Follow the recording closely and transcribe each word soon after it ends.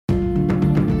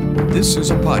This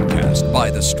is a podcast by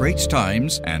The Straits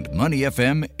Times and Money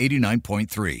FM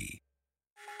 89.3.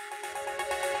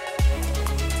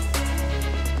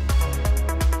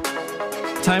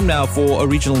 Time now for a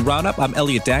regional roundup. I'm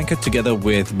Elliot Danker together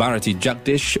with Bharati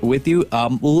Jagdish with you.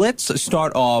 Let's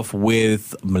start off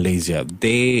with Malaysia.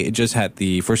 They just had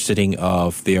the first sitting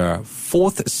of their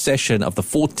fourth session of the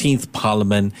 14th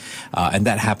Parliament, and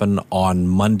that happened on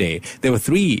Monday. There were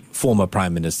three former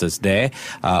prime ministers there.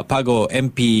 Pago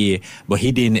MP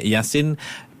Wahidin Yassin,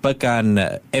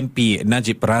 Pekan MP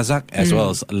Najib Razak, as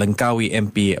well as Langkawi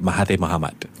MP Mahathir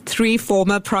Mohamad. Three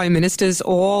former prime ministers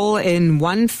all in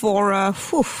one fora.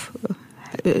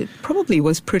 It probably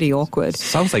was pretty awkward.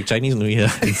 Sounds like Chinese New Year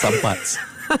in some parts.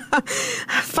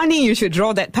 Funny you should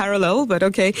draw that parallel, but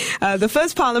okay. The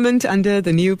first parliament under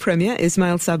the new Premier,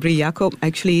 Ismail Sabri Yaakob,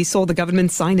 actually saw the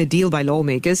government sign a deal by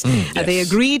lawmakers. Yes. They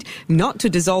agreed not to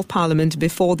dissolve parliament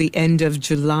before the end of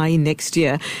July next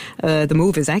year. The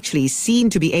move is actually seen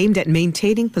to be aimed at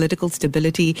maintaining political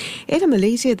stability in a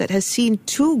Malaysia that has seen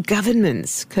two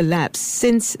governments collapse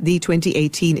since the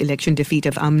 2018 election defeat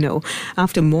of UMNO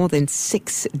after more than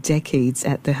 6 decades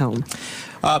at the helm.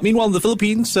 Meanwhile, in the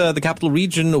Philippines, the capital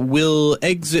region will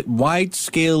exit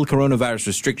wide-scale coronavirus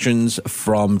restrictions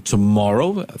from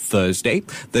tomorrow, Thursday.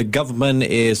 The government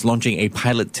is launching a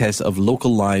pilot test of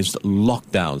localized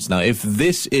lockdowns. Now, if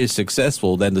this is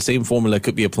successful, then the same formula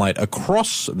could be applied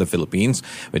across the Philippines,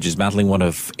 which is battling one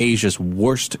of Asia's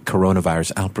worst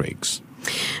coronavirus outbreaks.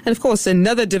 And of course,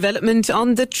 another development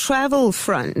on the travel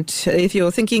front. If you're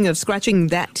thinking of scratching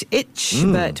that itch,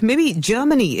 but maybe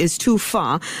Germany is too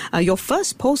far, your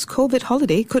first post-COVID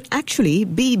holiday could actually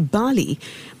be Bali.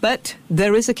 But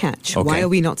there is a catch. Okay. Why are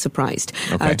we not surprised?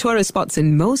 Okay. Tourist spots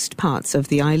in most parts of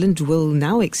the island will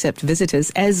now accept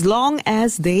visitors as long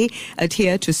as they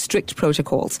adhere to strict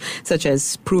protocols, such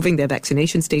as proving their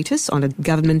vaccination status on a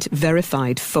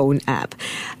government-verified phone app.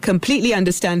 Completely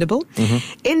understandable.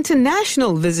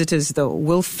 International visitors, though,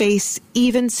 will face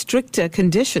even stricter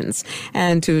conditions.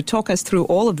 And to talk us through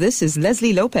all of this is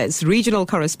Leslie Lopez, regional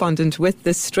correspondent with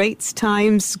The Straits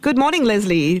Times. Good morning,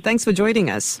 Leslie. Thanks for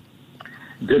joining us.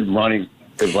 Good morning.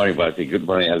 Good morning, Bharati. Good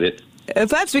morning, Elliot.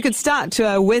 Perhaps we could start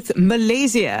with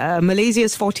Malaysia.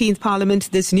 Malaysia's 14th Parliament.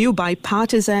 This new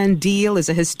bipartisan deal is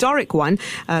a historic one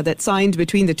that signed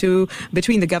between the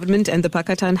government and the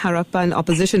Pakatan Harapan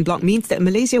opposition bloc, means that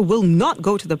Malaysia will not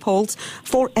go to the polls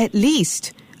for at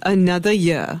least another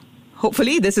year.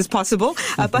 Hopefully this is possible.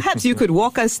 Perhaps you could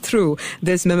walk us through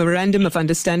this Memorandum of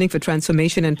Understanding for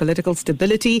Transformation and Political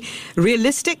Stability.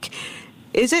 Realistic?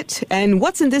 Is it? And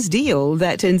what's in this deal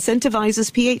that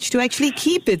incentivizes PH to actually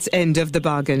keep its end of the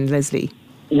bargain, Leslie?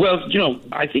 Well,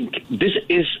 I think this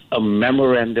is a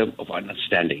memorandum of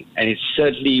understanding, and it's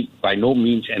certainly by no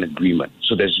means an agreement.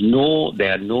 So there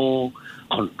are no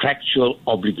contractual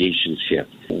obligations here.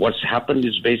 What's happened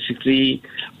is basically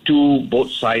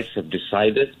both sides have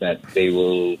decided that they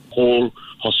will hold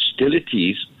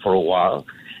hostilities for a while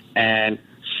and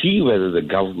see whether the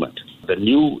government, the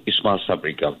new Ismail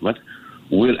Sabri government,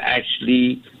 will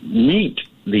actually meet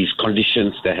these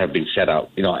conditions that have been set out,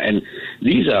 and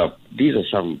these are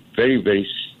some very, very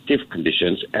stiff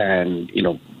conditions, and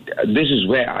this is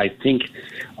where I think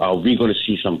we're going to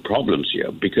see some problems here,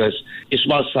 because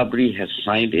Ismail Sabri has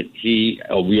signed it.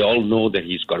 We all know that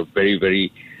he's got a very,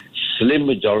 very slim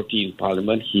majority in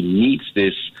Parliament. He needs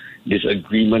this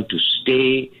agreement to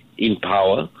stay in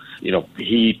power.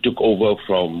 He took over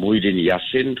from Muhyiddin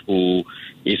Yassin, who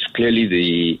is clearly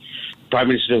the Prime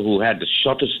Minister who had the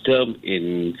shortest term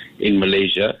in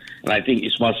Malaysia, and I think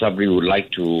Ismail Sabri would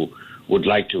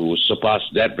like to surpass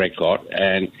that record,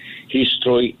 and he's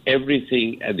throwing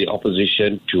everything at the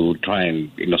opposition to try and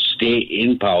stay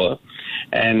in power,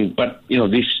 but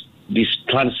this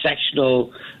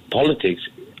transactional politics,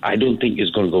 I don't think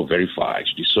is going to go very far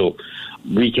actually. So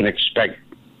we can expect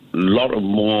a lot of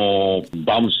more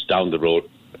bumps down the road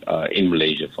in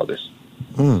Malaysia for this.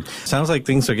 Sounds like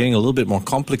things are getting a little bit more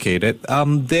complicated.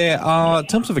 There are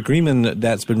terms of agreement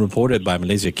that's been reported by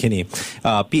Malaysia Kini.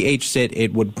 PH said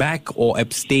it would back or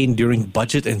abstain during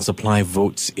budget and supply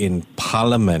votes in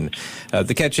Parliament.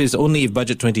 The catch is only if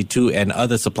Budget 22 and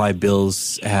other supply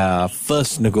bills are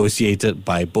first negotiated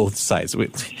by both sides.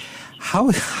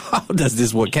 How does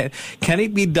this work? Can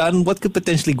it be done? What could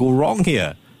potentially go wrong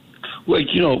here? Well,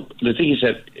 the thing is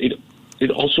that it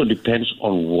also depends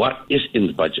on what is in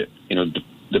the budget.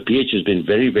 The PH has been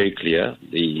very, very clear.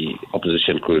 The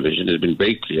opposition coalition has been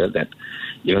very clear that,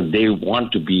 they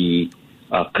want to be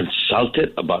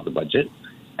consulted about the budget,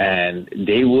 and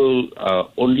they will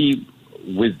only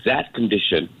with that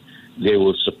condition they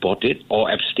will support it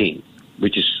or abstain,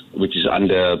 which is which is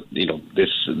under,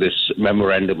 this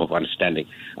memorandum of understanding.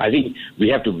 I think we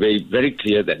have to be very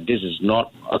clear that this is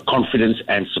not a confidence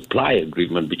and supply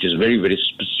agreement, which is very, very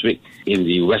specific in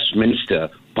the Westminster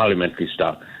parliamentary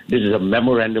style. This is a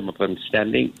memorandum of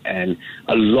understanding, and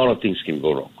a lot of things can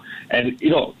go wrong. And,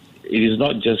 it is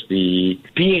not just the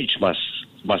PH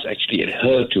must actually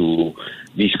adhere to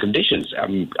these conditions.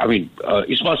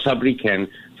 Ismail Sabri can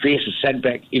face a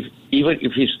setback even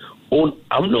if his own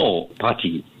UMNO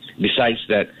party decides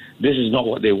that this is not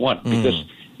what they want, because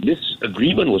this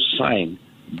agreement was signed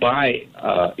by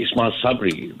Ismail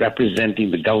Sabri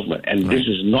representing the government, and this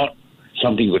is not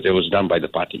something that was done by the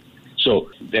party. So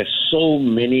there's so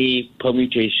many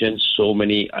permutations, so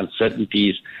many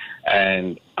uncertainties,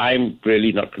 and I'm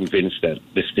really not convinced that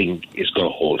this thing is going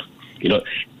to hold.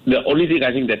 The only thing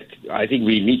I think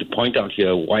we need to point out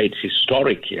here, why it's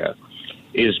historic here,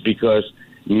 is because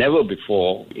never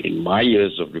before in my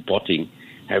years of reporting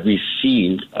have we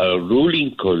seen a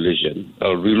ruling coalition,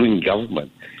 a ruling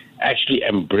government, actually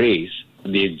embrace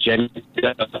the agenda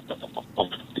of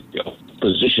the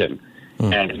opposition.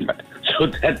 And so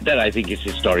that I think is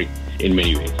historic in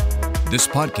many ways. This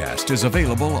podcast is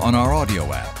available on our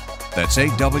audio app. That's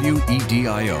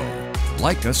AWEDIO.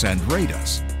 Like us and rate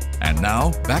us. And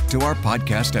now, back to our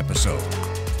podcast episode.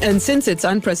 And since it's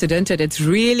unprecedented, it's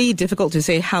really difficult to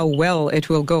say how well it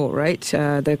will go, right?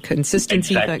 The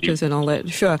consistency factors and all that.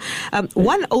 Sure.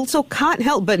 One also can't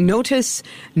help but notice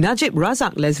Najib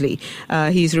Razak, Leslie.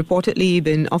 He's reportedly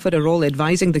been offered a role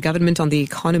advising the government on the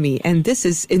economy. And this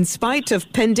is in spite of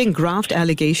pending graft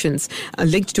allegations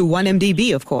linked to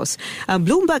 1MDB, of course.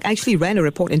 Bloomberg actually ran a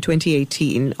report in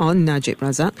 2018 on Najib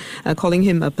Razak, calling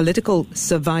him a political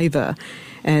survivor.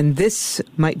 And this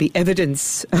might be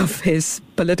evidence of his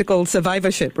political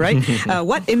survivorship, right?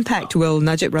 What impact will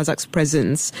Najib Razak's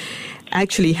presence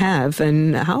actually have,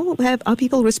 and how are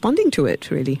people responding to it,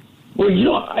 really? Well,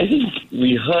 I think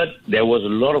we heard there was a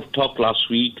lot of talk last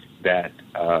week that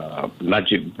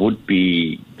Najib would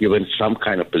be given some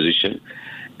kind of position.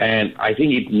 And I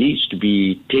think it needs to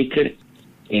be taken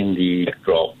in the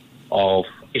backdrop of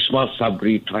Ismail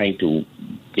Sabri trying to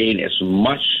gain as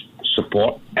much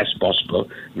support as possible.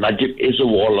 Najib is a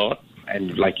warlord,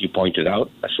 and like you pointed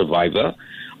out, a survivor,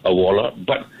 a warlord.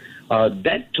 But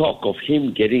that talk of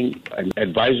him getting an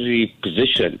advisory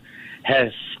position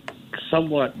has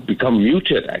somewhat become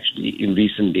muted, actually, in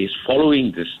recent days,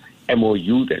 following this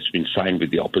MOU that's been signed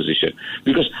with the opposition.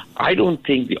 Because I don't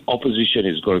think the opposition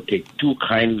is going to take too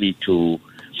kindly to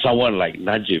someone like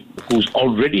Najib, who's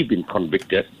already been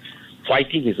convicted,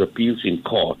 fighting his appeals in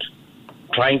court,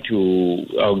 trying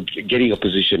to getting a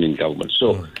position in government.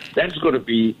 So that's going to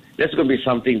be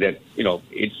something that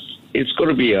it's going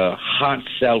to be a hard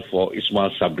sell for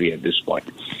Ismail Sabri at this point.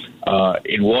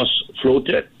 It was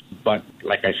floated, but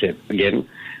like I said again,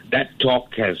 that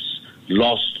talk has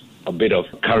lost a bit of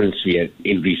currency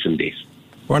in recent days.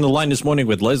 We're on the line this morning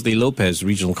with Leslie Lopez,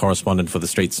 regional correspondent for the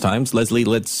Straits Times. Leslie,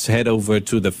 let's head over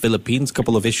to the Philippines. A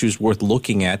couple of issues worth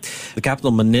looking at. The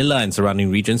capital, Manila, and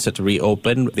surrounding regions set to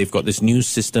reopen. They've got this new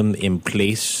system in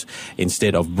place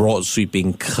instead of broad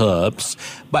sweeping curbs.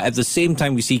 But at the same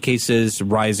time, we see cases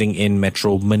rising in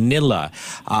Metro Manila.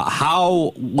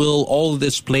 How will all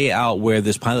this play out where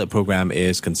this pilot program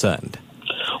is concerned?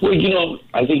 Well,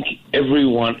 I think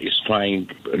everyone is trying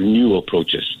new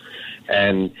approaches.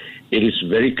 And it is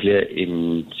very clear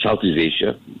in Southeast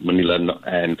Asia, Manila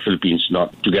and Philippines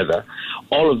not together,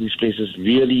 all of these places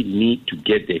really need to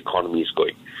get the economies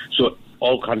going. So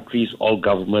all countries, all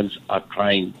governments are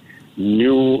trying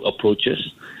new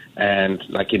approaches. And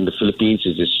like in the Philippines,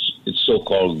 it's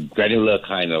so-called granular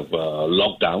kind of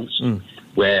lockdowns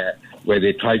where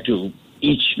they try to,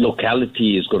 each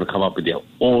locality is going to come up with their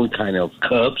own kind of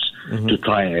curbs to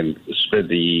try and spread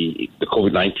the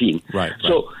COVID-19. Right.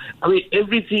 So,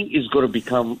 everything is,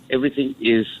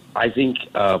 I think,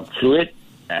 fluid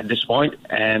at this point,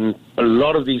 and a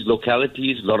lot of these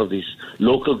localities, a lot of these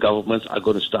local governments are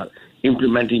going to start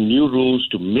implementing new rules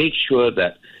to make sure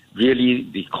that really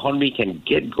the economy can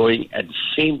get going, at the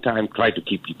same time try to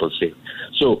keep people safe.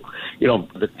 So,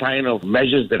 the kind of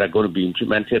measures that are going to be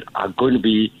implemented are going to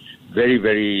be very,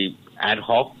 very ad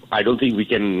hoc. I don't think we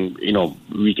can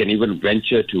even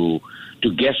venture to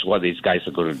guess what these guys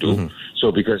are going to do.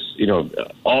 So because,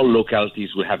 all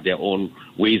localities will have their own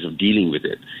ways of dealing with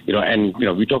it. And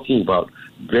we're talking about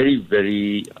very,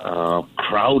 very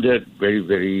crowded, very,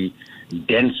 very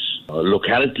dense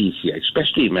localities here,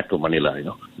 especially in Metro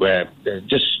Manila, where they're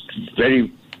just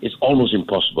it's almost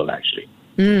impossible, actually.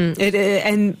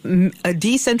 And a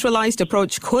decentralized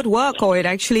approach could work, or it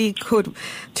actually could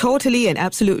totally and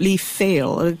absolutely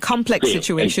fail. A complex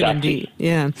situation indeed.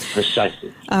 Yeah.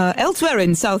 Precisely. Elsewhere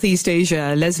in Southeast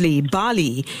Asia, Leslie,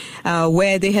 Bali,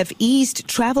 where they have eased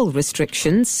travel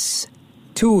restrictions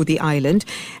to the island.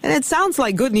 And it sounds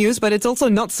like good news, but it's also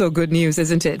not so good news,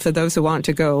 isn't it, for those who want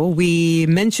to go? We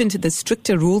mentioned the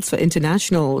stricter rules for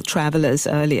international travelers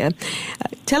earlier.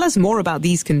 Tell us more about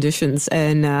these conditions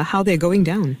and how they're going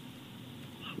down.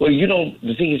 Well,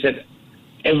 the thing is that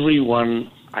everyone,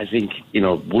 I think,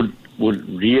 would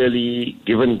really,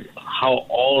 given how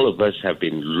all of us have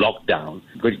been locked down,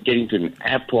 but getting to an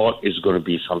airport is going to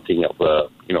be something of a,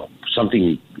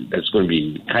 something that's going to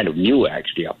be kind of new,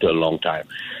 actually, after a long time.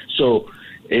 So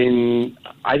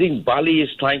I think Bali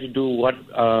is trying to do what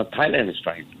Thailand is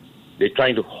trying to do. They're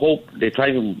trying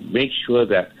to make sure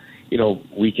that,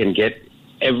 we can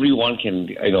everyone can,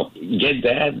 get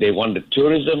there. They want the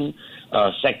tourism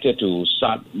sector to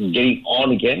start getting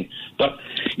on again. But,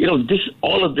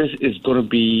 all of this is going to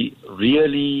be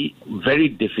really very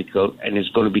difficult, and it's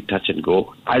going to be touch and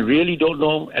go. I really don't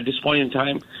know at this point in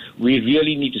time. We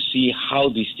really need to see how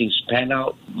these things pan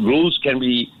out. Rules can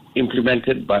be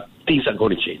implemented, but things are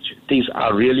going to change. Things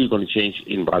are really going to change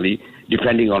in Bali,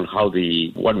 depending on how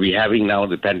what we're having now,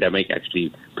 the pandemic,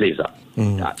 actually plays out.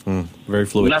 Very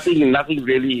fluid. Nothing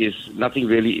really is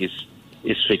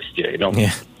fixed here,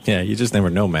 Yeah, you just never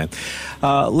know, man.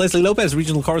 Leslie Lopez,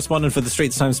 regional correspondent for The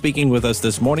Straits Times, speaking with us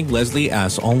this morning. Leslie,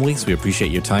 as always, we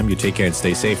appreciate your time. You take care and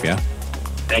stay safe, yeah?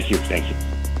 Thank you.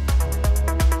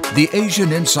 The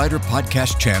Asian Insider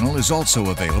Podcast channel is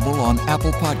also available on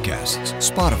Apple Podcasts,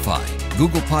 Spotify,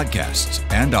 Google Podcasts,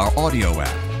 and our audio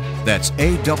app. That's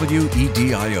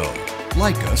AWEDIO.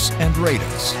 Like us and rate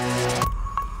us.